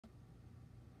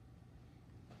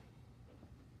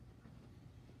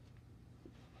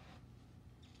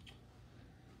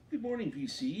Good morning,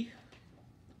 VC.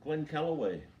 Glen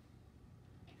Kellaway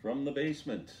from the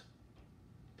basement.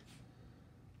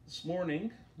 This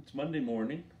morning, it's Monday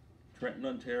morning, Trenton,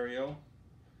 Ontario.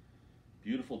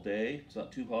 Beautiful day. It's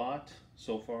not too hot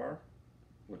so far,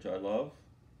 which I love.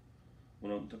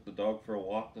 Went out and took the dog for a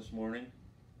walk this morning.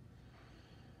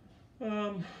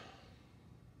 This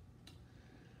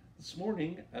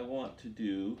morning I want to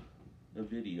do a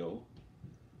video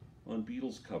on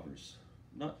Beatles covers.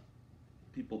 Not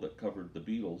people that covered the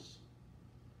Beatles,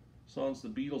 songs the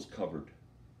Beatles covered.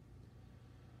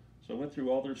 So I went through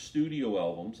all their studio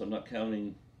albums. I'm not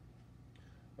counting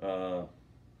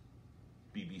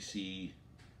BBC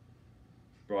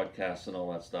broadcasts and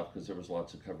all that stuff, because there was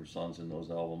lots of cover songs in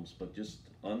those albums, but just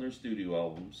on their studio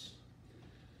albums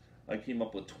I came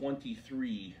up with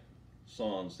 23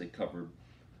 songs they covered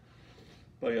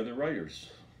by other writers,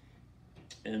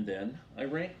 and then I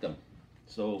ranked them.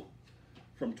 So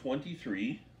from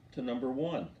 23 to number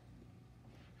 1.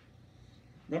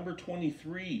 Number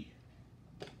 23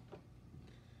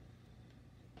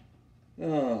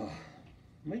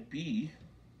 might be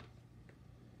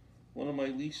one of my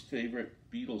least favorite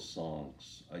Beatles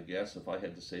songs, I guess, if I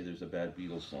had to say there's a bad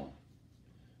Beatles song.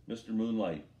 Mr.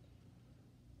 Moonlight,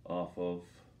 off of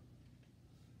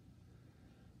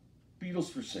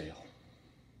Beatles for Sale.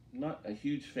 Not a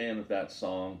huge fan of that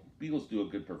song. Beatles do a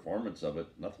good performance of it,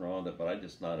 nothing wrong with it, but I'm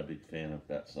just not a big fan of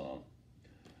that song.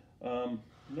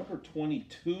 Number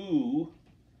 22,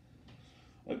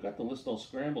 I've got the list all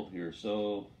scrambled here,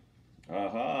 so,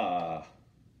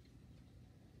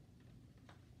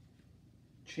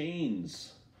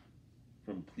 Chains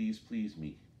from Please Please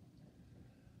Me.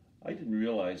 I didn't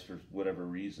realize, for whatever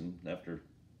reason, after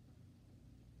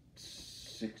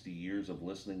 60 years of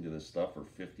listening to this stuff, or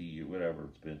 50 years, whatever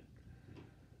it's been,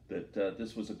 that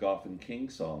this was a Goff and King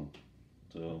song.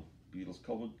 So Beatles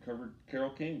covered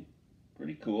Carole King.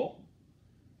 Pretty cool.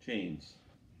 Chains.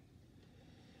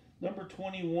 Number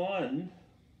 21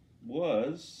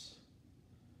 was,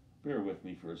 bear with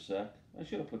me for a sec, I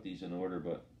should have put these in order,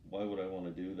 but why would I want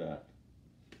to do that?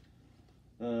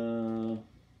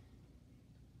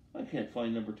 I can't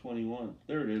find number 21.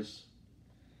 There it is.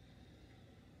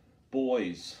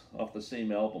 Boys, off the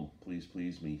same album, Please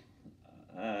Please Me.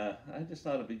 I'm just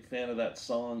not a big fan of that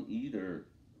song either.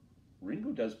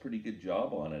 Ringo does a pretty good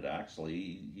job on it,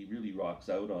 actually. He really rocks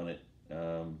out on it.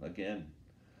 Again,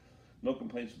 no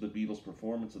complaints with the Beatles'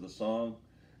 performance of the song.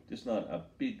 Just not a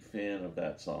big fan of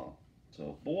that song.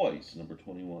 So, Boys, number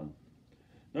 21.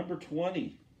 Number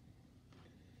 20.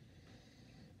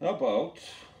 How about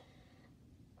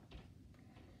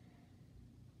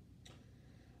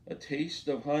A Taste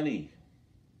of Honey,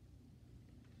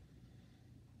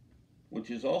 which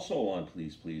is also on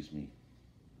Please Please Me.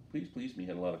 Please Please Me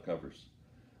had a lot of covers.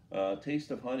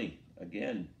 Taste of Honey,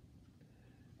 again,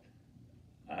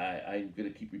 I'm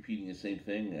going to keep repeating the same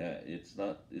thing. It's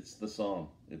the song.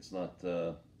 It's not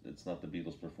the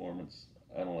Beatles' performance.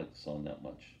 I don't like the song that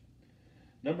much.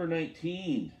 Number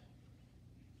 19.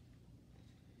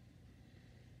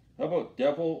 How about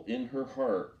Devil in Her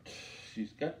Heart?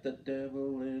 She's got the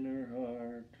devil in her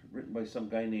heart. Written by some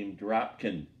guy named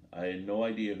Dropkin. I had no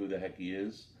idea who the heck he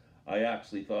is. I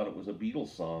actually thought it was a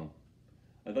Beatles song.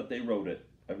 I thought they wrote it.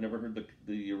 I've never heard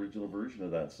the original version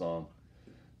of that song.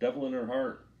 Devil in Her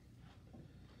Heart.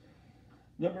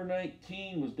 Number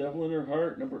 19 was Devil in Her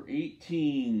Heart. Number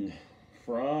 18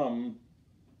 from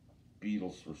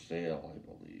Beatles for Sale, I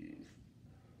believe.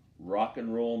 Rock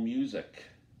and Roll Music.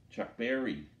 Chuck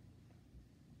Berry.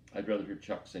 I'd rather hear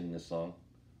Chuck sing this song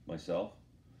myself.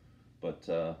 But,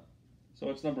 so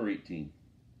it's number 18.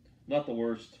 Not the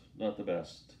worst, not the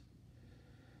best.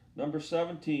 Number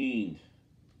 17.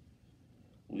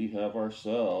 We have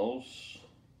ourselves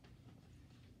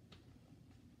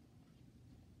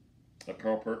a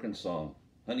Carl Perkins song,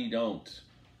 Honey Don't.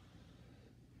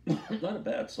 Not a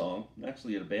bad song.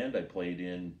 Actually, at a band I played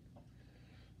in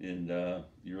the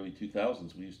early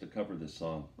 2000s, we used to cover this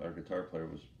song. Our guitar player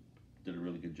did a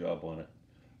really good job on it.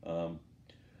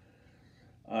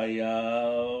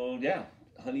 Yeah,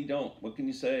 Honey Don't. What can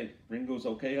you say? Ringo's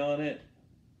okay on it,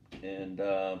 and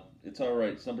it's all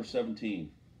right. It's number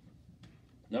 17.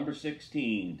 Number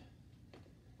 16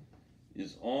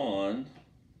 is on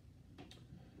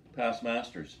Past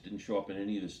Masters. Didn't show up in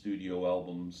any of the studio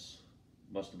albums.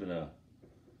 Must have been a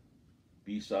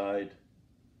B-side.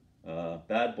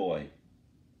 Bad Boy.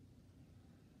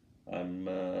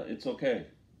 It's okay.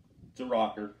 It's a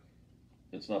rocker.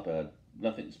 It's not bad.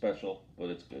 Nothing special, but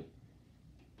it's good.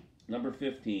 Number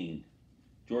 15,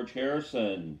 George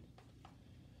Harrison.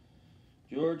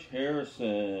 George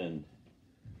Harrison.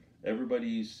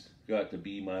 Everybody's got to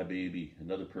Be My Baby,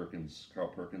 another Carl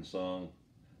Perkins song.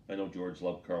 I know George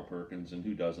loved Carl Perkins, and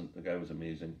who doesn't? The guy was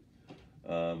amazing.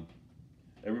 Um,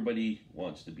 Everybody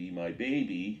Wants to Be My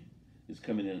Baby is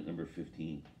coming in at number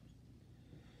 15.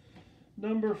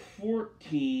 Number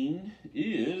 14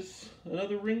 is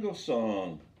another Ringo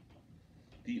song.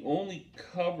 The only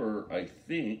cover, I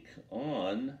think,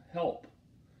 on Help.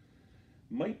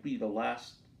 Might be the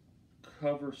last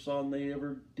cover song they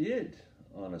ever did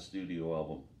on a studio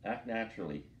album. Act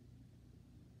Naturally.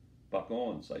 Buck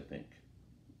Owens, I think.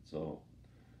 So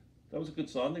that was a good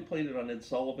song. They played it on Ed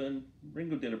Sullivan.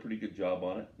 Ringo did a pretty good job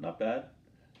on it. Not bad.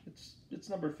 It's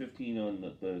number 15 on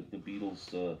the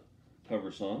Beatles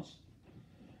cover songs.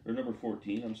 Or number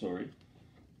 14, I'm sorry.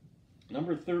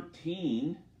 Number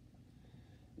 13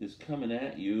 is coming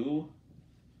at you.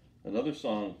 Another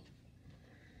song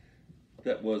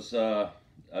that was a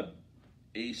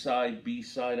A-side,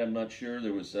 B-side, I'm not sure.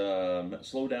 There was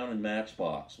Slow Down and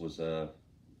Matchbox was a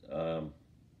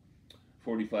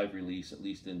 45 release, at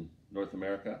least in North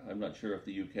America. I'm not sure if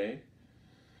the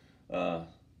UK.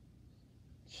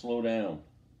 Slow Down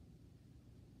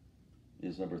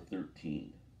is number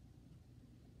 13.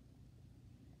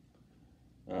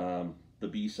 The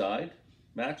B-side,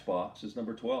 Matchbox, is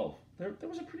number 12. There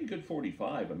was a pretty good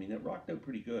 45. I mean, it rocked out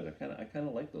pretty good. I kind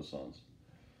of like those songs.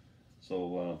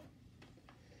 So,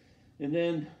 and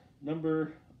then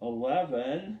number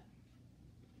 11,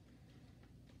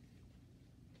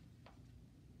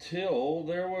 Till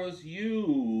There Was You,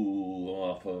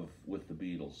 off of With the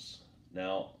Beatles.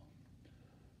 Now,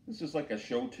 this is like a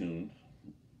show tune,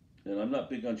 and I'm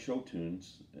not big on show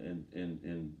tunes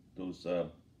and those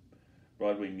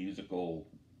Broadway musical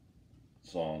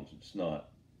songs. It's not.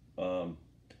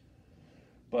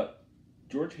 But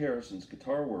George Harrison's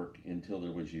guitar work in Till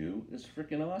There Was You is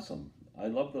freaking awesome. I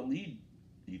love the lead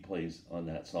he plays on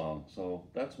that song. So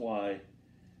that's why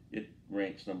it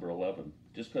ranks number 11,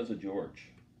 just because of George.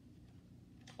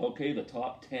 Okay, the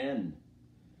top 10.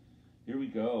 Here we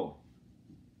go.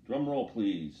 Drum roll,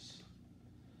 please.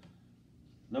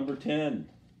 Number 10.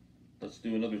 Let's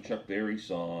do another Chuck Berry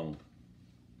song.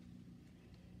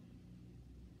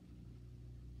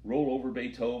 Roll Over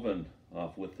Beethoven,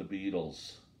 off With the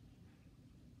Beatles.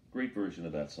 Great version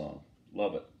of that song.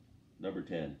 Love it. Number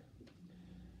 10.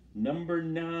 Number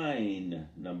 9.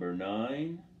 Number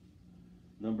 9.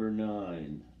 Number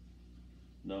 9.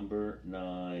 Number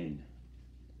 9.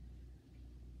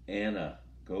 Anna,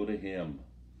 Go to Him.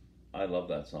 I love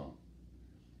that song.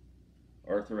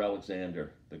 Arthur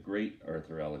Alexander, the great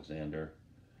Arthur Alexander,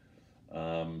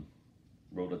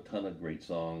 wrote a ton of great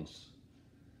songs.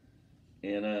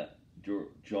 Anna,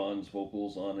 John's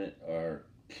vocals on it are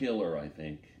killer, I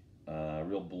think.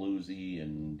 Real bluesy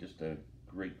and just a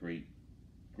great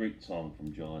song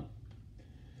from John.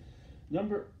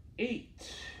 Number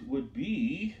 8 would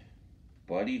be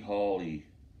Buddy Holly,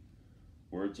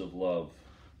 Words of Love.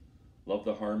 Love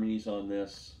the harmonies on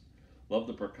this. Love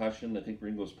the percussion. I think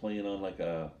Ringo's playing on like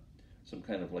some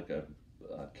kind of like a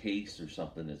case or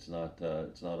something. It's not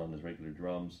on his regular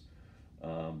drums.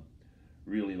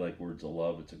 Really like Words of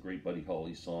Love. It's a great Buddy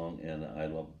Holly song, and I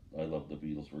love the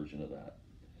Beatles version of that.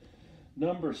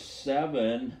 Number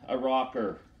 7, a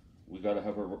rocker. We got to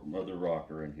have another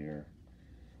rocker in here.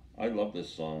 I love this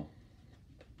song.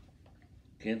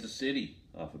 Kansas City,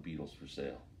 off of Beatles for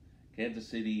Sale. Kansas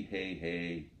City, hey,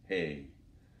 hey, hey.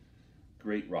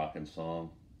 Great rockin'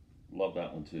 song. Love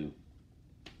that one too.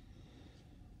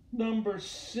 Number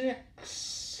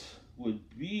 6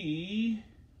 would be,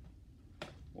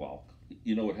 well,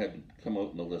 you know it had to come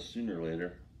out in the list sooner or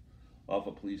later. Off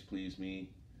of Please Please Me.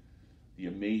 The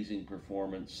amazing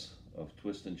performance of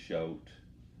Twist and Shout.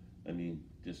 I mean,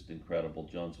 just incredible.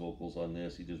 John's vocals on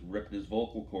this. He just ripped his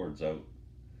vocal cords out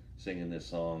singing this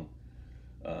song.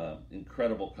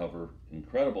 Incredible cover.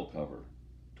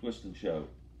 Twist and Shout.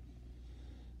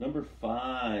 Number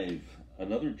 5,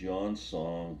 another John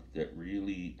song that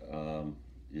really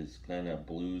is kind of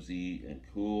bluesy and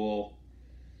cool.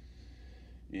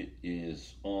 It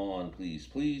is on Please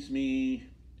Please Me,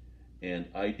 and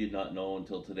I did not know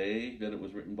until today that it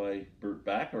was written by Burt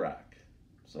Bacharach.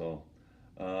 So,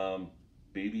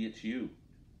 Baby It's You,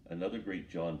 another great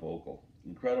John vocal.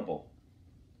 Incredible.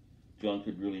 John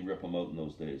could really rip them out in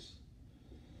those days.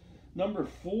 Number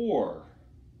 4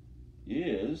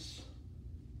 is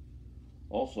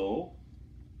also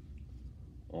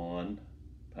on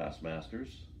Past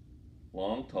Masters,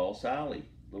 Long Tall Sally,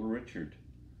 Little Richard.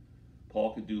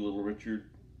 Paul could do Little Richard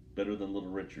better than Little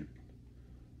Richard.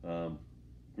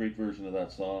 Great version of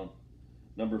that song.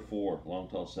 Number 4, Long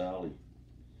Tall Sally.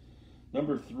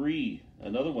 Number 3,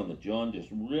 another one that John just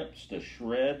rips to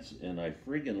shreds, and I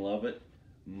friggin' love it.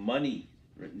 Money,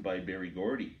 written by Berry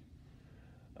Gordy.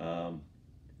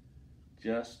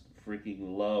 Just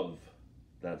freaking love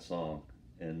that song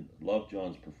and love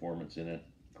John's performance in it.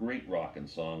 Great rockin'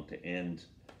 song to end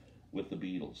with the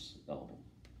Beatles album.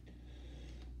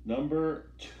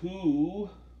 Number 2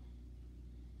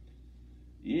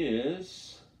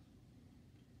 is...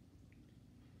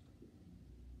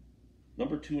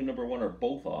 Number 2 and number 1 are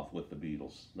both off with the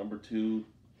Beatles. Number 2,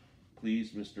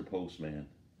 Please Mr. Postman.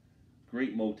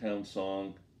 Great Motown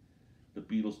song. The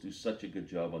Beatles do such a good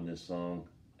job on this song.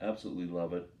 Absolutely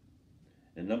love it.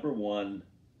 And number 1,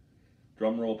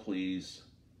 drum roll please,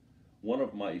 one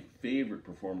of my favorite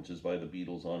performances by the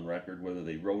Beatles on record, whether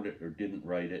they wrote it or didn't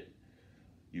write it,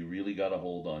 You Really Got a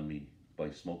Hold on Me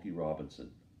by Smokey Robinson.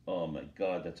 Oh my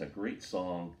God, that's a great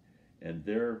song, and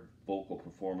their vocal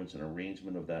performance and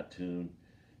arrangement of that tune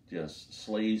just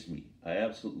slays me. I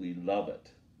absolutely love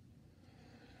it.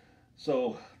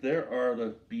 So there are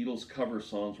the Beatles cover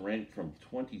songs ranked from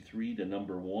 23 to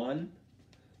number 1.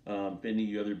 If any of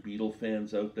you other Beatle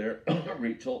fans out there,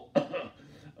 Rachel,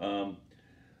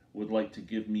 would like to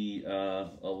give me a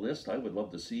list, I would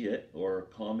love to see it, or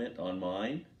comment on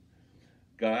mine.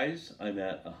 Guys, I'm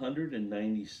at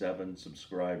 197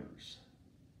 subscribers.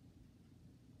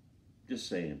 Just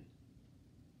saying.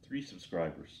 3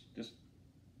 subscribers. Just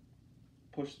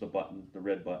push the button, the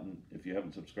red button, if you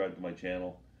haven't subscribed to my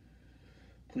channel.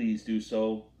 Please do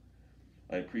so.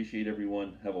 I appreciate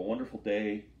everyone. Have a wonderful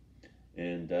day,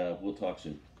 and we'll talk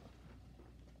soon.